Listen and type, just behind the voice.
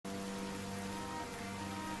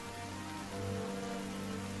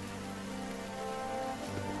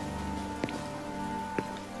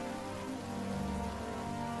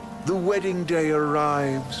The wedding day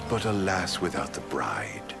arrives, but alas, without the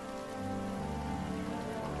bride.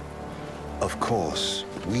 Of course,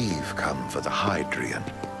 we've come for the Hydrian,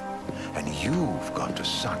 and you've gone to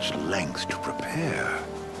such lengths to prepare.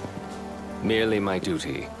 Merely my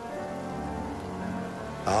duty.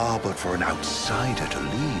 Ah, but for an outsider to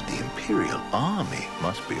lead the Imperial army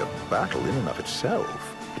must be a battle in and of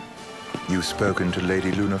itself. You've spoken to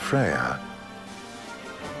Lady Lunafreya?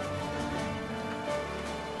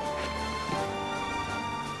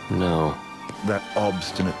 No. That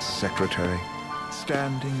obstinate secretary,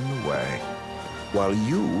 standing in the way, while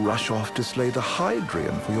you rush off to slay the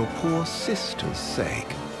Hydrian for your poor sister's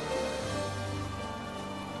sake.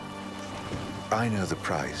 I know the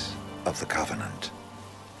price of the Covenant.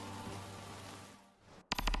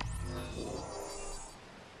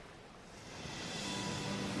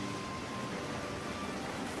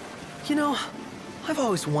 You know, I've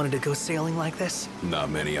always wanted to go sailing like this. Not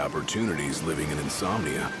many opportunities living in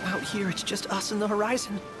Insomnia. Out here, it's just us and the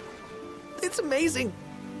horizon. It's amazing.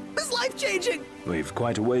 It's life-changing. We've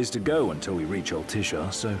quite a ways to go until we reach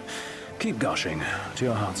Altissia, so keep gushing to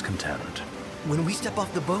your heart's content. When we step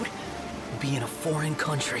off the boat, we'll be in a foreign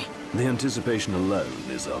country. The anticipation alone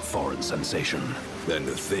is a foreign sensation. Then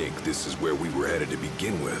to think this is where we were headed to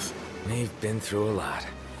begin with. We've been through a lot.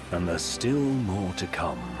 And there's still more to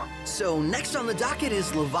come. So next on the docket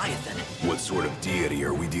is Leviathan. What sort of deity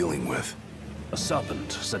are we dealing with? A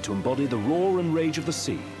serpent said to embody the roar and rage of the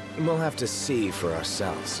sea. We'll have to see for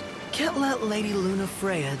ourselves. Can't let Lady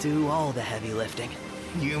Lunafreya do all the heavy lifting.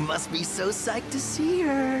 You must be so psyched to see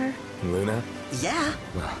her. Luna? Yeah.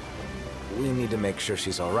 Well, we need to make sure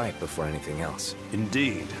she's all right before anything else.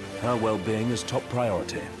 Indeed, her well-being is top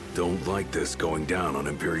priority. Don't like this going down on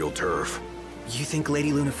Imperial turf. You think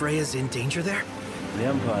Lady Lunafreya's in danger there? The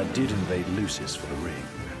Empire did invade Lucis for the ring.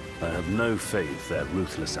 I have no faith their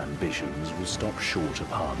ruthless ambitions will stop short of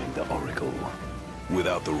harming the Oracle.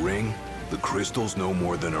 Without the ring, the crystal's no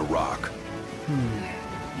more than a rock.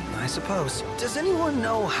 I suppose. Does anyone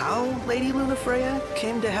know how Lady Lunafreya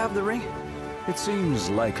came to have the ring? It seems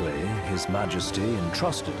likely His Majesty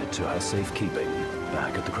entrusted it to her safekeeping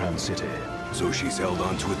back at the Crown City. So she's held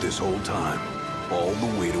onto it this whole time, all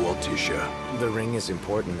the way to Altissia. The ring is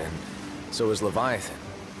important, and so is Leviathan.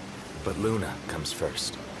 But Luna comes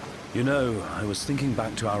first. You know, I was thinking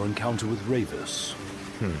back to our encounter with Ravus.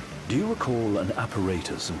 Do you recall an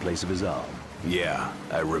apparatus in place of his arm? Yeah,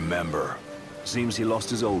 I remember. Seems he lost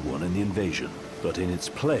his old one in the invasion, but in its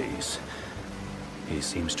place, he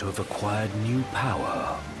seems to have acquired new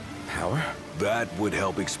power. Power? That would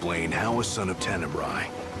help explain how a son of Tenebrae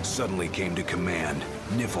suddenly came to command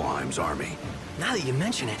Niflheim's army. Now that you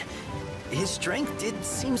mention it, his strength did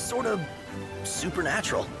seem sort of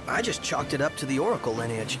supernatural. I just chalked it up to the Oracle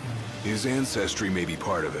lineage. His ancestry may be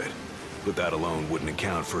part of it, but that alone wouldn't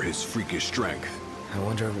account for his freakish strength. I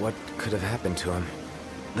wonder what could have happened to him.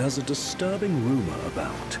 There's a disturbing rumor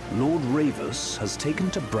about Lord Ravus has taken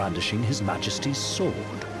to brandishing His Majesty's sword.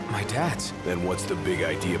 My dad's. Then what's the big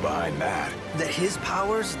idea behind that? That his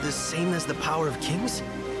power's the same as the power of kings?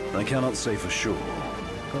 I cannot say for sure,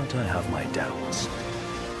 but I have my doubts.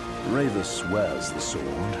 Ravus wears the sword,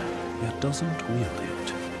 yet doesn't wield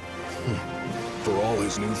it. For all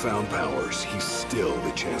his newfound powers, he's still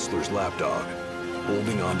the Chancellor's lapdog,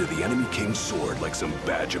 holding on to the enemy king's sword like some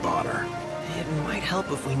badge of honor. It might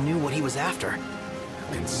help if we knew what he was after.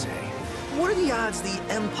 Who can say? What are the odds the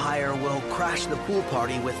Empire will crash the pool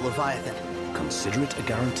party with Leviathan? Consider it a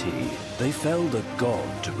guarantee. They felled a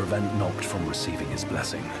god to prevent Noct from receiving his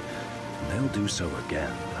blessing. And they'll do so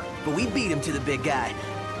again. But we beat him to the big guy,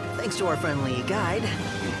 thanks to our friendly guide.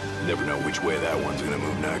 Never know which way that one's gonna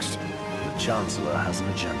move next. The Chancellor has an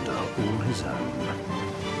agenda all his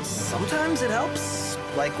own. Sometimes it helps,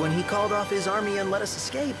 like when he called off his army and let us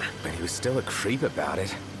escape. But he was still a creep about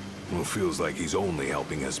it. Well, feels like he's only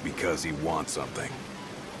helping us because he wants something.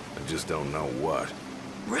 I just don't know what.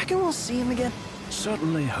 Reckon we'll see him again?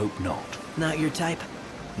 Certainly hope not. Not your type?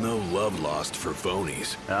 No love lost for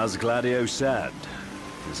phonies. As Gladio said,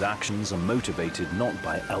 his actions are motivated not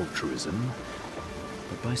by altruism,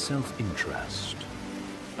 but by self-interest.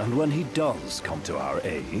 And when he does come to our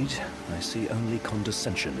aid, I see only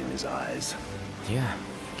condescension in his eyes. Yeah,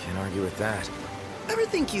 can't argue with that. Ever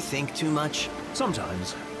think you think too much?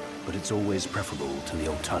 Sometimes, but it's always preferable to the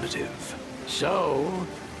alternative. So,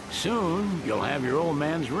 soon you'll have your old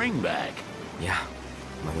man's ring back. Yeah,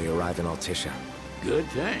 when we arrive in Altissia. Good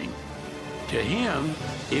thing. To him,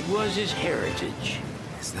 it was his heritage.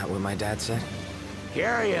 Is that what my dad said?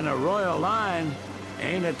 Carrying a royal line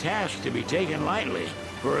ain't a task to be taken lightly.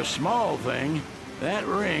 For a small thing, that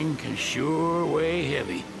ring can sure weigh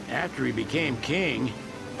heavy. After he became king,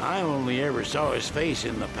 I only ever saw his face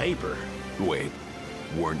in the paper. Wait,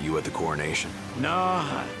 weren't you at the coronation? No,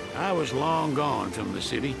 I was long gone from the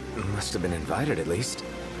city. Must have been invited at least.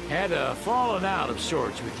 Had a falling out of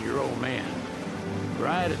sorts with your old man.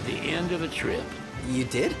 Right at the end of the trip. You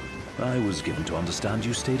did? I was given to understand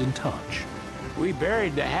you stayed in touch. We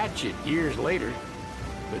buried the hatchet years later,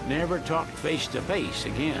 but never talked face to face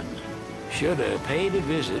again. Should have paid a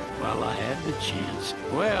visit while I had the chance.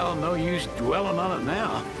 Well, no use dwelling on it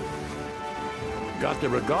now. Got the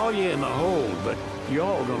regalia in the hold, but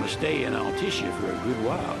y'all gonna stay in Altissia for a good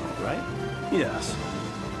while, right? Yes,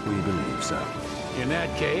 we believe so. In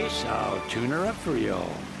that case, I'll tune her up for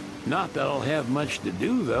y'all. Not that I'll have much to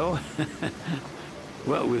do, though.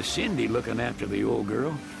 Well, with Cindy looking after the old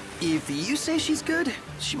girl. If you say she's good,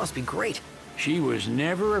 she must be great. She was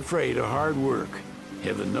never afraid of hard work.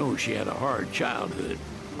 Heaven knows she had a hard childhood.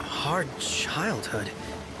 Hard childhood.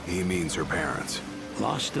 He means her parents.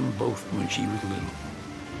 Lost them both when she was little.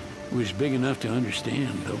 Was big enough to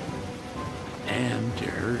understand, though. And to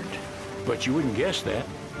hurt. But you wouldn't guess that,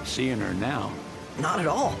 seeing her now. Not at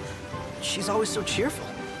all. She's always so cheerful.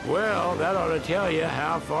 Well, that ought to tell you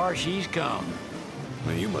how far she's come.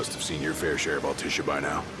 Well, you must have seen your fair share of Altissia by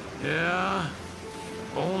now. Yeah,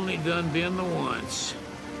 only done been the once.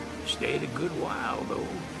 Stayed a good while, though.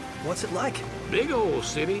 What's it like? Big old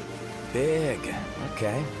city. Big.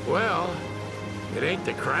 Okay. Well, it ain't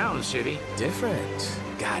the Crown City. Different.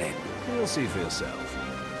 Got it. You'll see for yourself.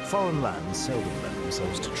 Foreign lands seldom lend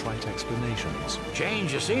themselves to trite explanations.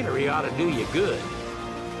 Change of scenery ought to do you good.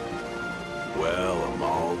 Well, I'm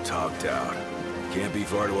all talked out. Can't be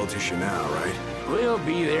far to Altissia now, right? We'll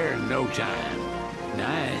be there in no time.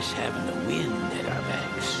 Nice having the wind at our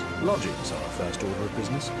backs. Lodgings are our first order of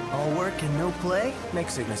business. All work and no play? Make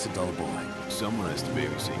Cygnus a dull boy. Someone has to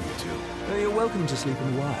babysit you, too. You're welcome to sleep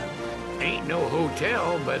in the wild. Ain't no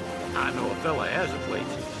hotel, but I know a fella has a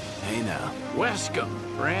place. Hey now. Wescombe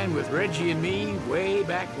ran with Reggie and me way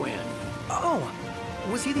back when. Oh,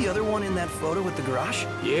 was he the other one in that photo with the garage?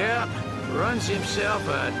 Yep, runs himself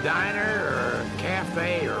a diner or a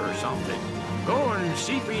cafe or something. Go and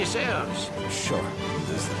see for yourselves. Sure.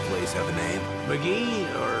 Does the place have a name? McGee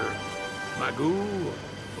or Magoo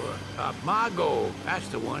or Mago, that's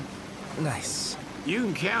the one. Nice. You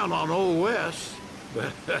can count on Old Wes,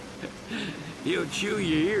 but he'll chew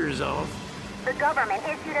your ears off. The government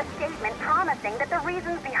issued a statement promising that the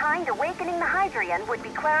reasons behind awakening the Hydrian would be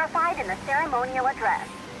clarified in the ceremonial address.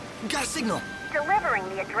 Got a signal. Delivering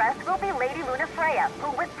the address will be Lady Lunafreya,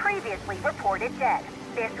 who was previously reported dead.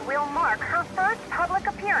 This will mark her first public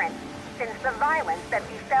appearance since the violence that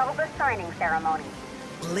befell the signing ceremony.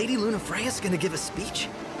 Lady Lunafreya's gonna give a speech?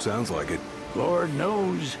 Sounds like it. Lord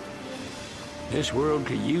knows. This world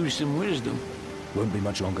could use some wisdom. Won't be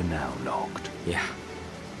much longer now, Noct. Yeah.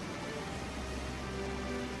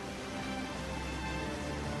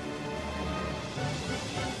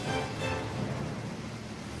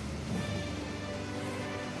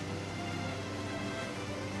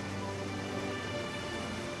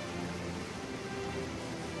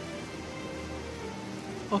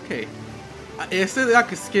 Okay, it said that I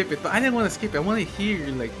could skip it, but I didn't want to skip it. I want to hear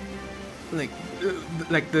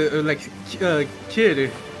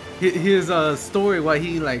kid, his story. Why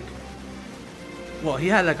he he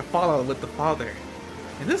had like a fallout with the father,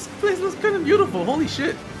 and this place looks kind of beautiful. Holy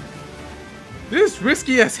shit! This is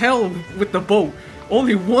risky as hell with the boat.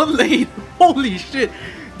 Only one lane. Holy shit!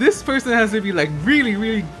 This person has to be like really,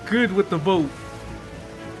 really good with the boat.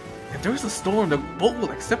 If there's a storm, the boat will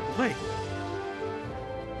like step away.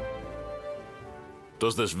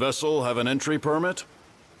 Does this vessel have an entry permit?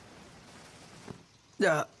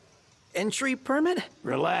 Entry permit?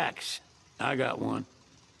 Relax. I got one.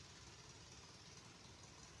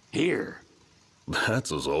 Here.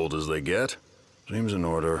 That's as old as they get. Seems in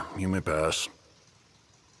order. You may pass.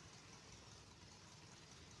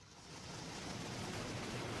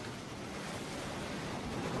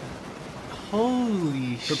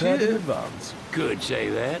 Holy Prepared in shit. advance. Could say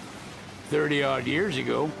that. 30-odd years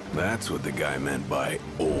ago. That's what the guy meant by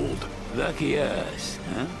old. Lucky us,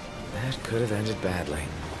 huh? That could have ended badly.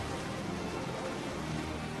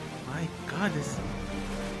 My god, this...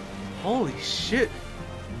 Holy shit.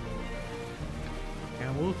 Can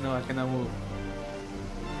I move? No, I cannot move.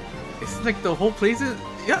 It's like the whole place is...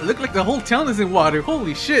 Yeah, look like the whole town is in water.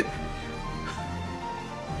 Holy shit.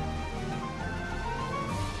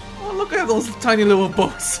 Oh, look at those tiny little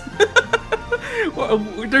boats. Well,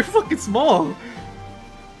 they're fucking small.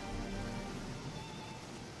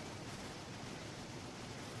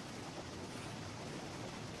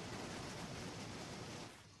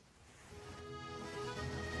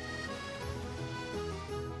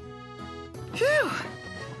 Phew!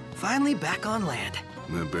 Finally back on land.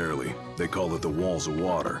 Barely. They call it the Walls of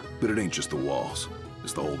Water, but it ain't just the walls.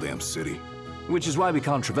 It's the whole damn city. Which is why we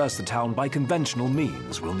can't traverse the town by conventional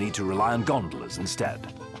means. We'll need to rely on gondolas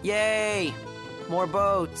instead. Yay! More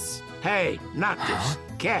boats. Hey, Noctis,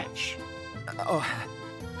 catch. Oh,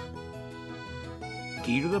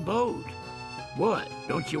 Key to the boat. What?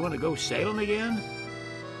 Don't you want to go sailing again?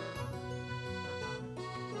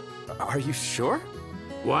 Are you sure?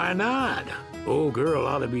 Why not? Old girl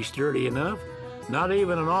ought to be sturdy enough. Not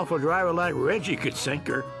even an awful driver like Reggie could sink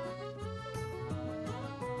her.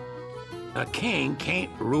 A king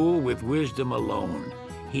can't rule with wisdom alone.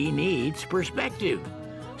 He needs perspective.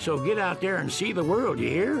 So get out there and see the world, you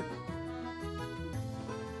hear?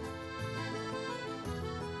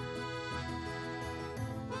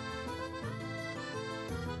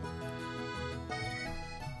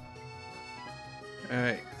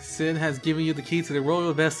 Alright, Sin has given you the key to the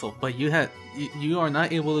royal vessel, but you are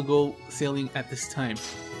not able to go sailing at this time.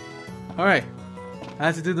 Alright, I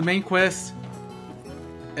have to do the main quest,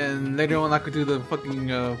 and later on I could do the fucking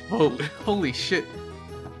boat. Holy shit.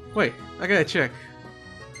 Wait, I gotta check.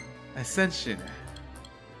 Ascension.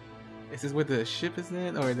 Is this where the ship is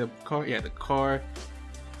in? Or the car? Yeah, the car.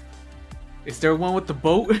 Is there one with the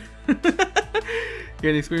boat?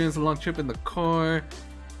 Get experience a long trip in the car.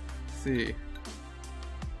 Let's see.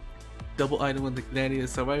 Double item with the gladiator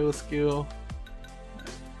survival skill.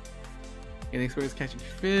 Get experience catching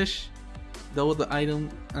fish. Double the item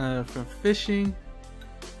from fishing.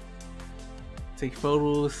 Take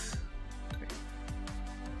photos.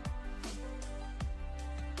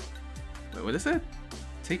 Wait, what is that?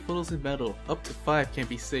 Take photos in battle. Up to 5 can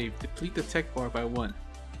be saved. Deplete the tech bar by 1.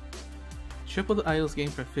 Triple the items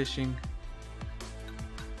gained from fishing.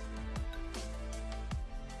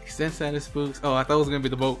 Extend status boost. Oh, I thought it was gonna be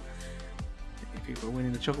the boat. People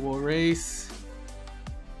winning the chocobo race.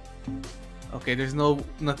 Okay, there's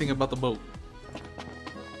nothing about the boat.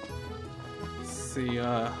 Let's see.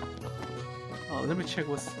 Oh, let me check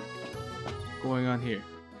what's going on here.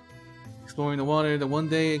 Exploring the water. The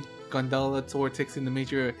one-day gondola tour takes in the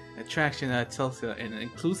major attraction at Telsa and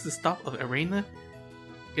includes the stop of Arena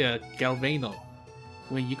Galvano,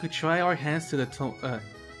 when you could try our hands to the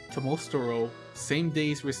Tomostoro. Same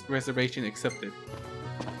day's reservation accepted.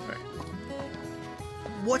 Right.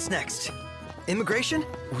 What's next? Immigration?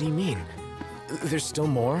 What do you mean? There's still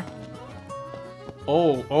more?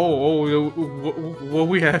 What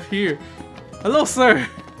we have here? Hello, sir.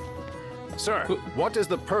 Sir, what is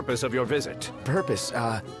the purpose of your visit? Purpose,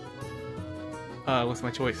 what's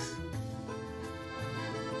my choice?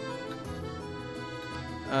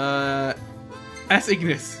 Ask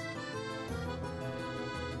Ignis.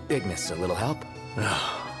 Ignis, a little help?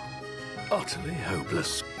 Utterly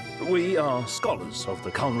hopeless. We are scholars of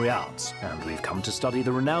the culinary arts, and we've come to study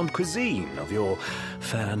the renowned cuisine of your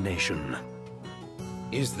fair nation.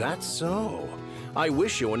 Is that so? I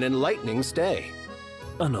wish you an enlightening stay.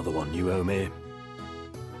 Another one you owe me.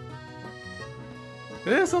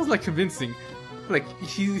 That sounds like convincing. Like,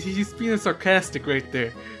 he's being sarcastic right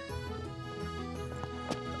there.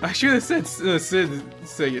 I should have said,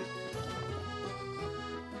 say it.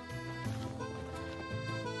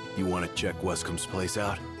 You want to check Westcomb's place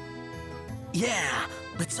out? Yeah,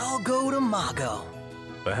 let's all go to Mago.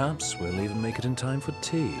 Perhaps we'll even make it in time for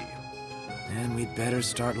tea. And we'd better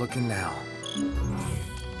start looking now.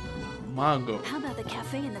 Mago. How about the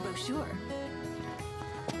cafe in the brochure?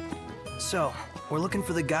 So, we're looking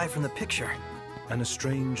for the guy from the picture. An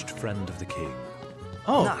estranged friend of the king.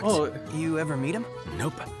 Nox, you ever meet him?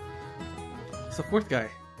 Nope. It's the fourth guy.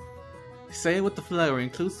 Say it with the flower.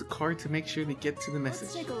 Includes the card to make sure they get to the message.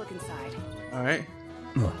 Let's take a look inside. Alright.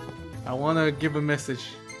 I want to give a message.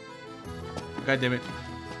 God damn it.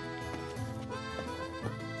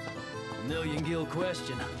 Million Gill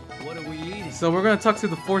question. What are we eating? So we're going to talk to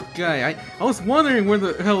the fourth guy. I was wondering where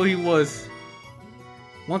the hell he was.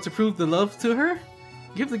 Want to prove the love to her?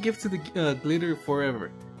 Give the gift to the glitter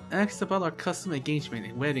forever. Ask about our custom engagement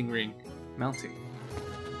and wedding ring mounting.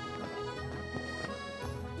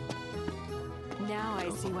 Now I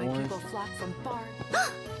see why people flock from far.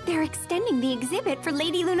 They're extending the exhibit for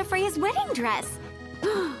Lady Lunafreya's wedding dress.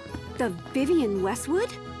 The Vivian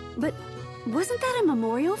Westwood? But wasn't that a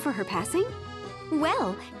memorial for her passing?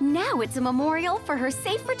 Well, now it's a memorial for her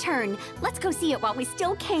safe return. Let's go see it while we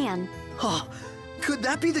still can. Oh, could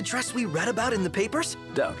that be the dress we read about in the papers?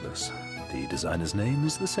 Doubtless. The designer's name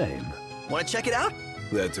is the same. Want to check it out?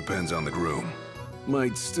 That depends on the groom.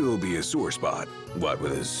 Might still be a sore spot. What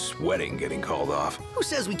with his wedding getting called off? Who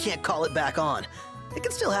says we can't call it back on? It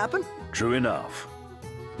can still happen. True enough.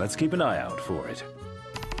 Let's keep an eye out for it.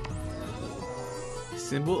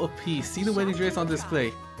 Symbol of peace. See the wedding dress on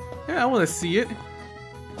display. Yeah, I want to see it.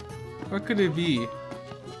 Where could it be?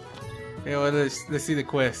 Yeah, well, let's see the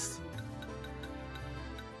quest.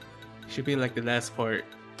 Should be like the last part.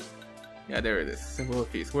 Yeah, there it is. Symbol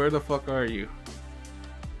of peace. Where the fuck are you?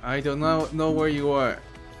 I do not know where you are.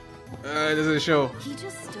 It doesn't show. He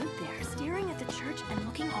just stood there, staring at the church and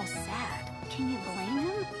looking all sad. Can you blame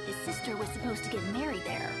him? His sister was supposed to get married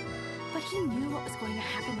there. But he knew what was going to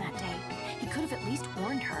happen that day. He could have at least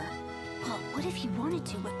warned her. Well, what if he wanted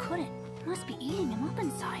to but couldn't? It must be eating him up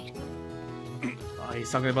inside. Oh,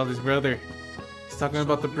 he's talking about his brother. He's talking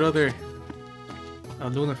about the brother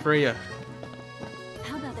of Luna Freya.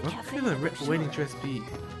 How about the Where cafe? could the wedding dress be?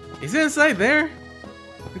 Is it inside there?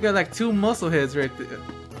 We got like two muscle heads right there.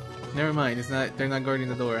 Never mind, it's not. They're not guarding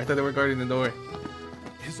the door. I thought they were guarding the door.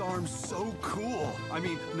 His arm's so cool. I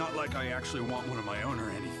mean, not like I actually want one of my own or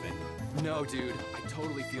anything. No, dude, I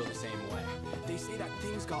totally feel the same way. They say that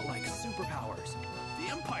thing's got like superpowers.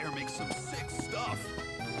 The Empire makes some sick stuff.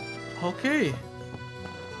 Okay.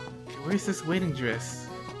 Where's this wedding dress?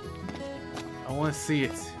 I want to see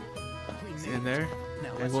it. Is it in there?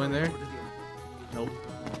 Can I go in there? Nope.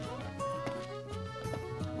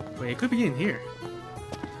 Wait, it could be in here.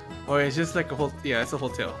 Or it's just like a whole. Yeah, it's a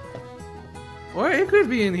hotel. Or it could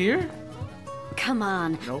be in here. Come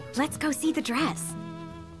on. Nope. Let's go see the dress.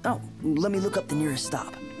 Oh, let me look up the nearest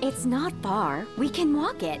stop. It's not far. We can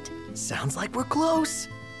walk it. Sounds like we're close.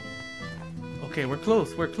 Okay, we're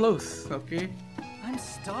close. We're close. Okay. I'm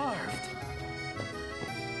starved.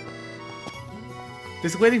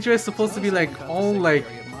 This wedding dress is supposed to be like all like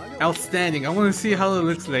outstanding. I want to see how it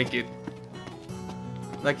looks like it.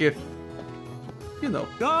 Like if, you know.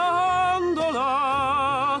 Gondola!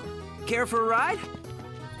 Care for a ride?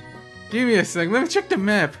 Give me a sec. Let me check the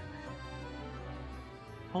map.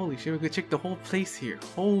 Holy shit, we could check the whole place here.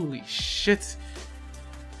 Holy shit.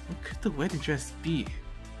 What could the wedding dress be?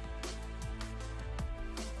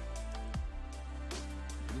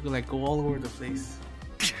 We could like go all over the place.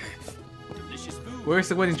 Delicious food. Where's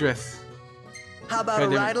the wedding dress? How about a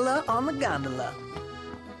ride-a-la on the gondola?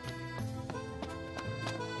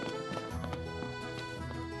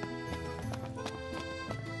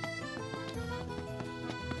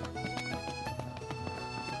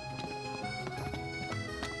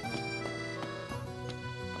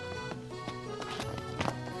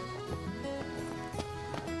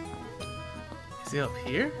 Is it up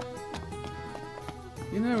here?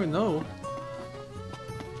 You never know.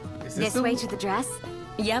 Is This way to the dress?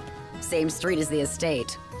 Yep. Same street as the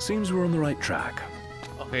estate. Seems we're on the right track.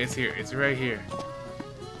 Okay, it's here. It's right here.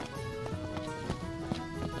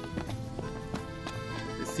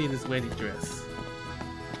 Let's see this wedding dress.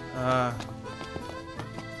 Now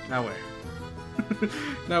where?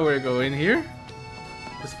 Now where to go? In here?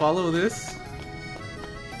 Just follow this.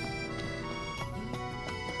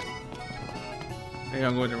 Hey,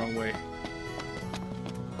 I'm going the wrong way.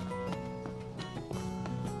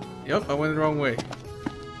 Yep, I went the wrong way.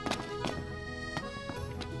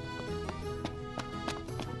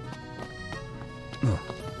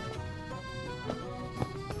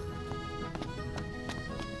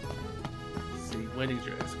 Let's see, wedding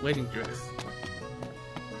dress, wedding dress.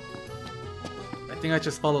 I think I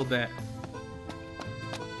just followed that.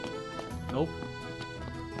 Nope.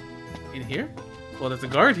 In here? Well, there's a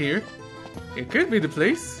guard here. It could be the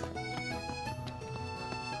place.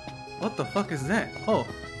 What the fuck is that? Oh.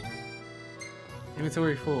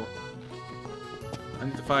 Inventory full. I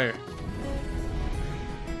need to fire.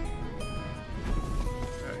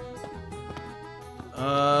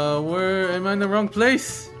 Where am I in the wrong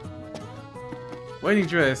place? Wedding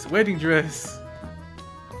dress, wedding dress.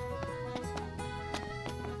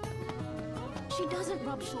 She doesn't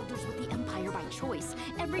rub shoulders with the Empire by choice.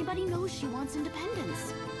 Everybody knows she wants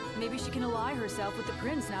independence. Maybe she can ally herself with the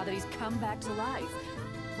prince now that he's come back to life.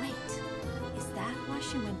 Wait, is that why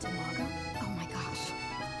she went to Mago? Oh my gosh,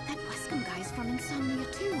 that Wescom guy's from Insomnia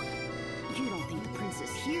too. You don't think the prince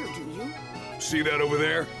is here, do you? See that over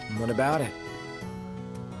there? What about it?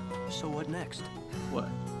 So what next? What?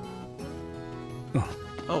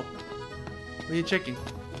 Oh. What are you checking?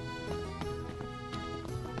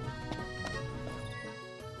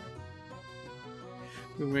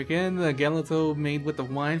 We're again the gelato made with the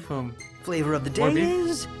wine from Flavor of the day Morbid.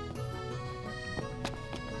 is...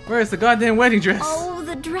 Where's the goddamn wedding dress? Oh,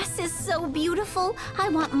 the dress is so beautiful. I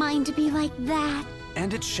want mine to be like that.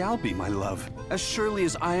 And it shall be, my love, as surely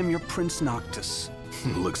as I am your Prince Noctis.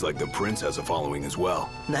 Looks like the prince has a following as well.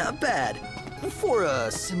 Not bad. For a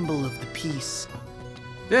symbol of the peace.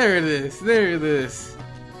 There it is. There it is.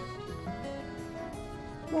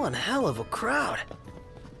 One hell of a crowd.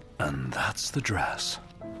 And that's the dress.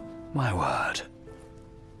 My word.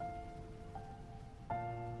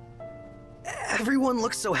 Everyone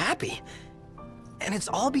looks so happy. And it's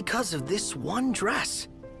all because of this one dress.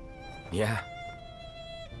 Yeah.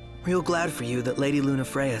 Real glad for you that Lady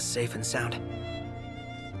Lunafreya's safe and sound.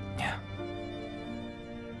 Yeah.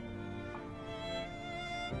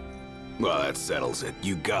 Well, that settles it.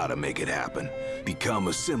 You gotta make it happen. Become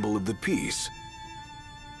a symbol of the peace.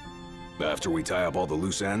 After we tie up all the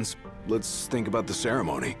loose ends, let's think about the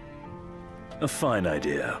ceremony. A fine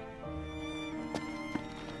idea.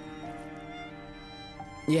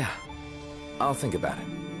 Yeah. I'll think about it.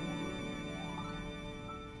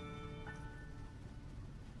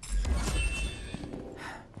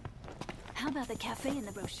 How about the cafe in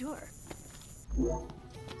the brochure?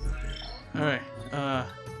 Alright,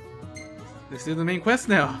 let's do the main quest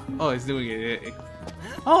now. Oh, it's doing it.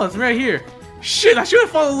 Oh, it's right here. Shit, I should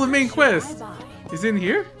have followed the main quest. Is it in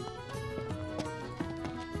here?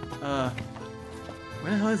 Where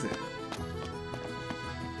the hell is it?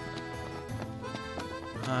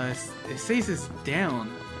 It says it's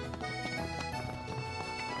down.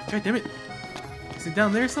 God damn it. Is it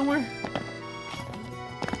down there somewhere?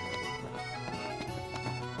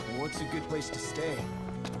 What's a good place to stay?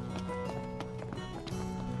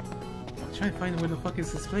 I'm trying to find where the fuck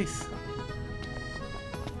is this place.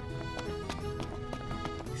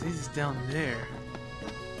 It says it's down there.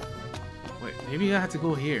 Wait, maybe I have to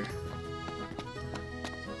go here.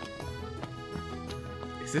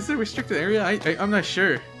 Is this a restricted area? I'm not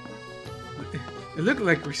sure. It looked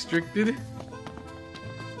like restricted.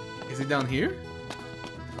 Is it down here?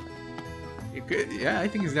 It could, yeah, I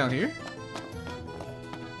think it's down here.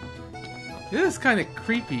 This is kind of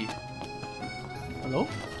creepy. Hello?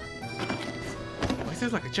 Why is there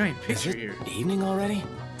like a giant picture here? Evening already?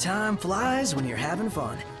 Time flies when you're having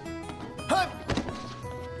fun.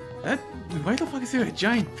 Why the fuck is there a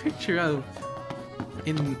giant picture out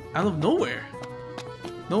of nowhere?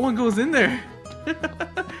 No one goes in there.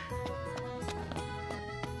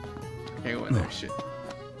 Can't go in there. Shit.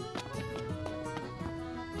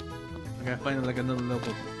 I gotta find like another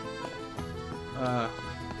level. How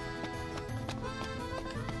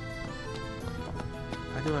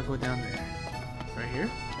do I go down there? Right here?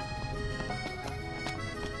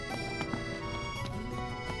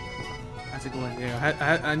 I have to go in there.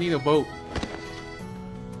 I need a boat.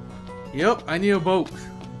 Yep, I need a boat.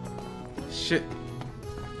 Shit.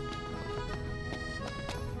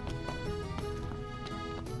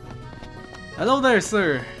 Hello there,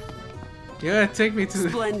 sir. You gotta take me to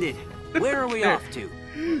Splendid. Where are we off to?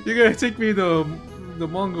 You gotta take me to the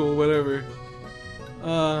Mongol, whatever.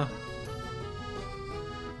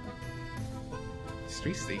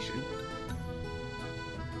 Street station.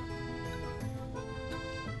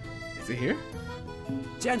 Is it here?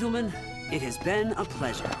 Gentlemen, it has been a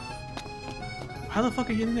pleasure. How the fuck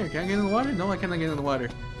are you in there? Can I get in the water? No, I cannot get in the water.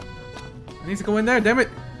 I need to go in there, damn it!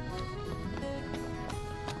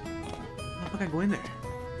 How the fuck I go in there?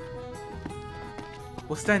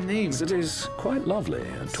 What's that name? City's quite lovely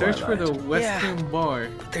at Search twilight. for the Western Bar.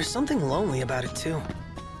 There's something lonely about it too.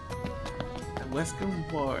 The Western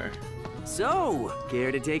Bar. So,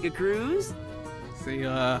 care to take a cruise? See,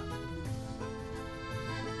 is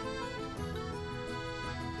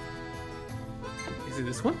it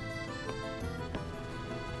this one?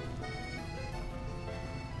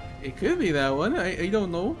 It could be that one. I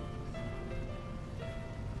don't know.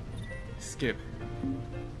 Skip.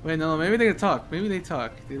 Wait, no, maybe they talk. Maybe they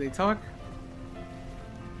talk. Did they talk?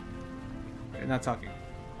 They're not talking.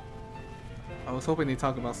 I was hoping they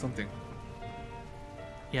talk about something.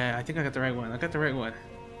 Yeah, I think I got the right one. I got the right one.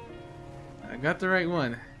 I got the right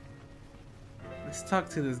one. Let's talk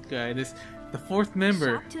to this guy. The fourth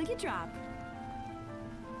member. Shop till you drop.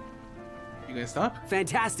 You gonna stop?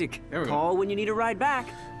 Fantastic. There we go. Call when you need a ride back.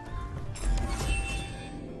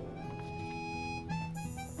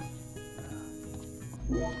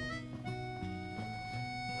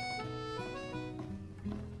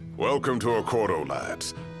 Welcome to Accordo,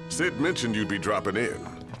 lads. Sid mentioned you'd be dropping in.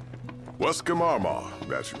 Wesker Marmar,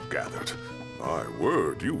 as you've gathered. My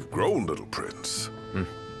word, you've grown, little prince.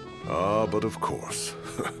 Ah, but of course.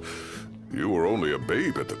 You were only a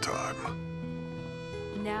babe at the time.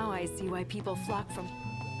 Now I see why people flock from...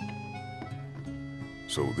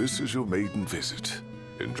 So this is your maiden visit.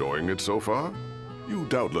 Enjoying it so far? You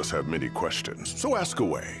doubtless have many questions, so ask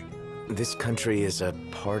away. This country is a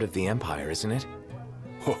part of the Empire, isn't it?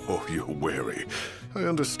 Oh, you're wary. I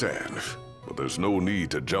understand. But there's no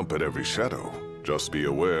need to jump at every shadow. Just be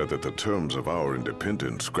aware that the terms of our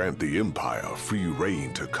independence grant the Empire free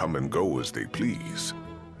reign to come and go as they please.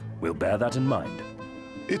 We'll bear that in mind.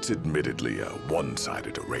 It's admittedly a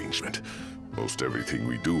one-sided arrangement. Most everything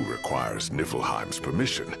we do requires Niflheim's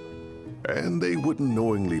permission. And they wouldn't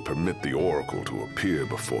knowingly permit the Oracle to appear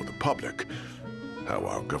before the public. How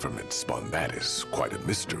our government spun that is quite a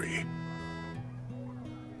mystery.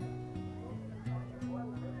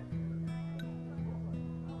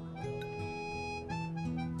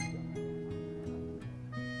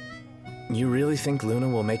 You really think Luna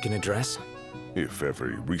will make an address? If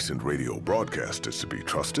every recent radio broadcast is to be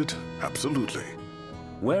trusted, absolutely.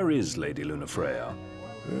 Where is Lady Lunafreya?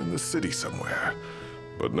 In the city somewhere.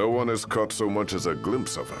 But no one has caught so much as a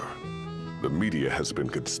glimpse of her. The media has been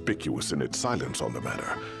conspicuous in its silence on the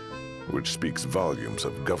matter, which speaks volumes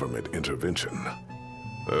of government intervention.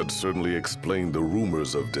 That certainly explained the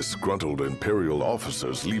rumors of disgruntled Imperial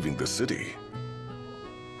officers leaving the city.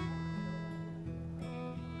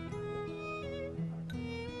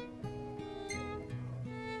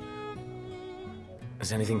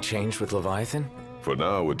 Has anything changed with Leviathan? For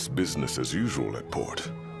now, it's business as usual at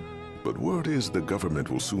port. But word is the government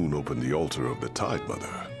will soon open the altar of the Tide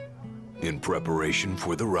Mother. In preparation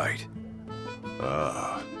for the rite.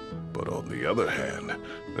 Ah, but on the other hand,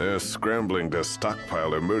 they're scrambling to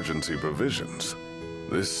stockpile emergency provisions.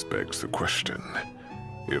 This begs the question,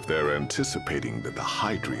 if they're anticipating that the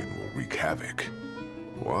Hydrian will wreak havoc,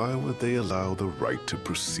 why would they allow the rite to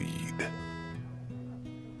proceed?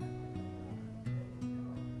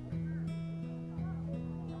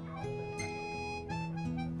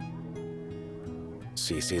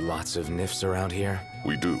 So you see lots of Nifs around here?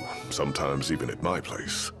 We do, sometimes even at my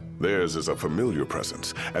place. Theirs is a familiar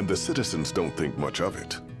presence, and the citizens don't think much of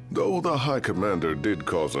it. Though the High Commander did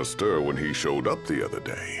cause a stir when he showed up the other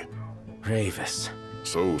day. Ravis.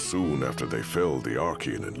 So soon after they felled the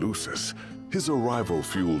Archean and Lucis, his arrival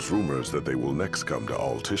fuels rumors that they will next come to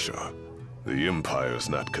Altissia. The Empire's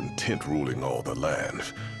not content ruling all the land.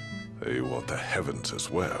 They want the heavens as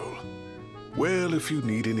well. Well, if you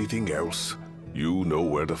need anything else, you know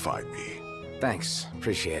where to find me. Thanks.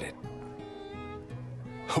 Appreciate it.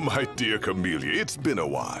 My dear Camellia, it's been a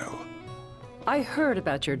while. I heard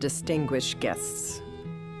about your distinguished guests.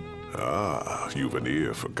 Ah, you've an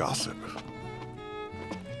ear for gossip.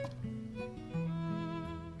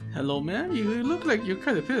 Hello, ma'am. You look like you're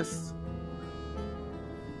kind of pissed.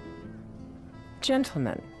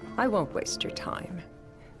 Gentlemen, I won't waste your time.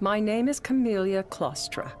 My name is Camellia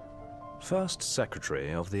Claustra. First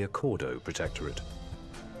Secretary of the Accordo Protectorate.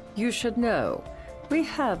 You should know, we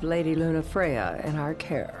have Lady Lunafreya in our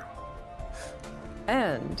care.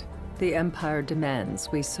 And the Empire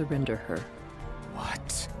demands we surrender her.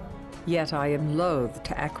 What? Yet I am loath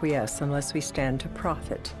to acquiesce unless we stand to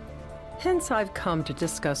profit. Hence I've come to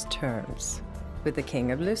discuss terms with the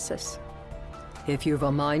King of Lucis. If you've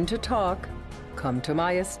a mind to talk, come to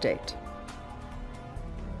my estate.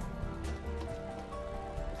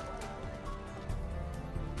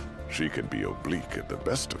 She can be oblique at the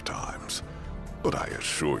best of times, but I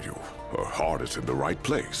assure you, her heart is in the right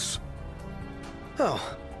place.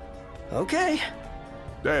 Oh, okay.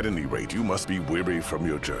 At any rate, you must be weary from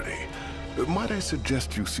your journey. Might I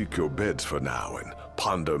suggest you seek your beds for now and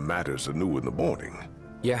ponder matters anew in the morning?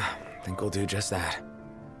 Yeah, I think we'll do just that.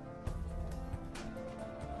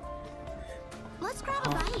 Let's grab a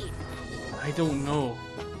bite. I don't know.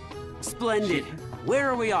 Splendid. Where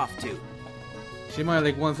are we off to? She might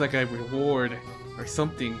like wants like a reward or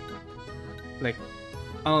something. Like,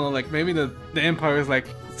 I don't know, like maybe the Empire is like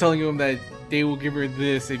telling them that they will give her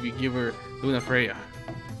this if you give her Lunafreya.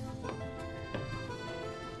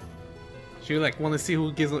 She like want to see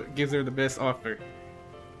who gives her the best offer.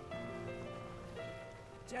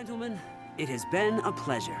 Gentlemen, it has been a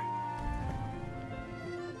pleasure.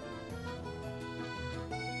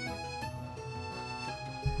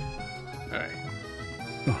 Alright.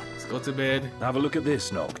 Let's go to bed. Have a look at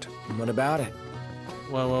this, Noct. What about it?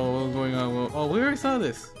 Well, what's going on? Well, oh, we already saw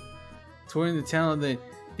this. Touring the town, they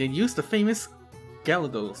used the famous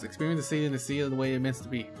Galados. Experience the city and the sea the way it meant to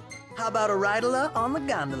be. How about a ridola on the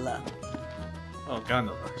gondola? Oh,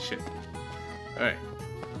 gondola. Shit. Alright.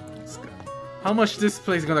 Let's go. How much this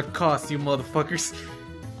place gonna cost, you motherfuckers?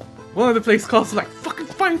 One of the place costs like fucking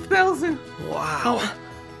 5,000! Wow. Oh.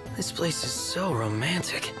 This place is so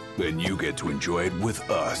romantic. Then you get to enjoy it with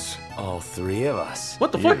us. All three of us.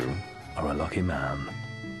 What the fuck? You are a lucky man.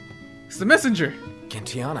 It's the messenger!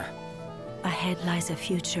 Gentiana. Ahead lies a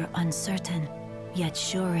future uncertain, yet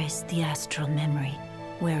sure is the astral memory,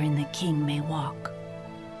 wherein the king may walk.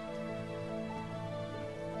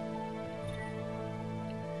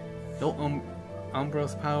 Though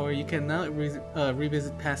Umbrel's power, you cannot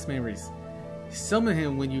revisit past memories. Summon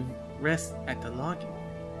him when you rest at the login.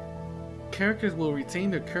 characters will retain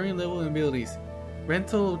their current level and abilities.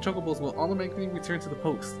 Rental chocobos will automatically return to the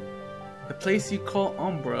post. The place you call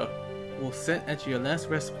Umbra will set at your last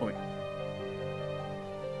rest point.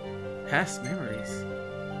 Past memories.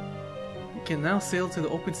 You can now sail to the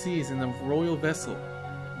open seas in a royal vessel.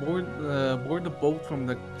 Board the boat from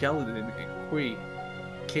the Galadin and Kui,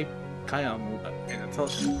 Cape Kayam, and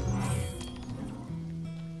Atocha.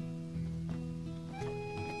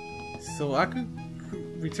 So I could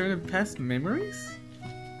return to past memories?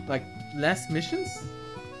 Like last missions?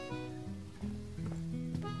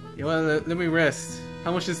 You know what, let me rest.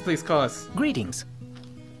 How much does this place cost? Greetings.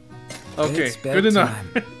 Okay, It's good enough.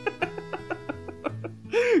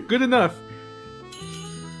 Good enough.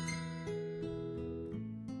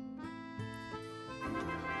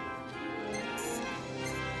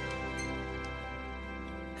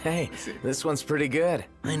 Hey, this one's pretty good.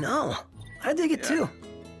 I know. I dig it too.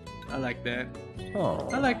 I like that. Oh.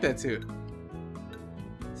 I like that too.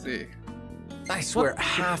 Let's see. I swear,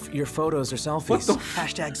 half your photos are selfies. What the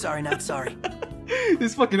Hashtag sorry not sorry.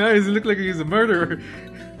 His fucking eyes look like he's a murderer.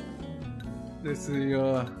 Let's see,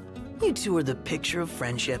 You two are the picture of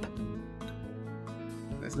friendship.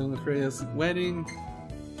 That's Luna Freya's wedding.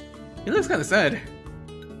 He looks kind of sad.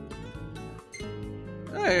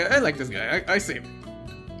 I like this guy. I see him.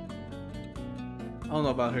 I don't know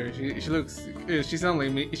about her. She looks. She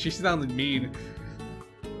sounded mean.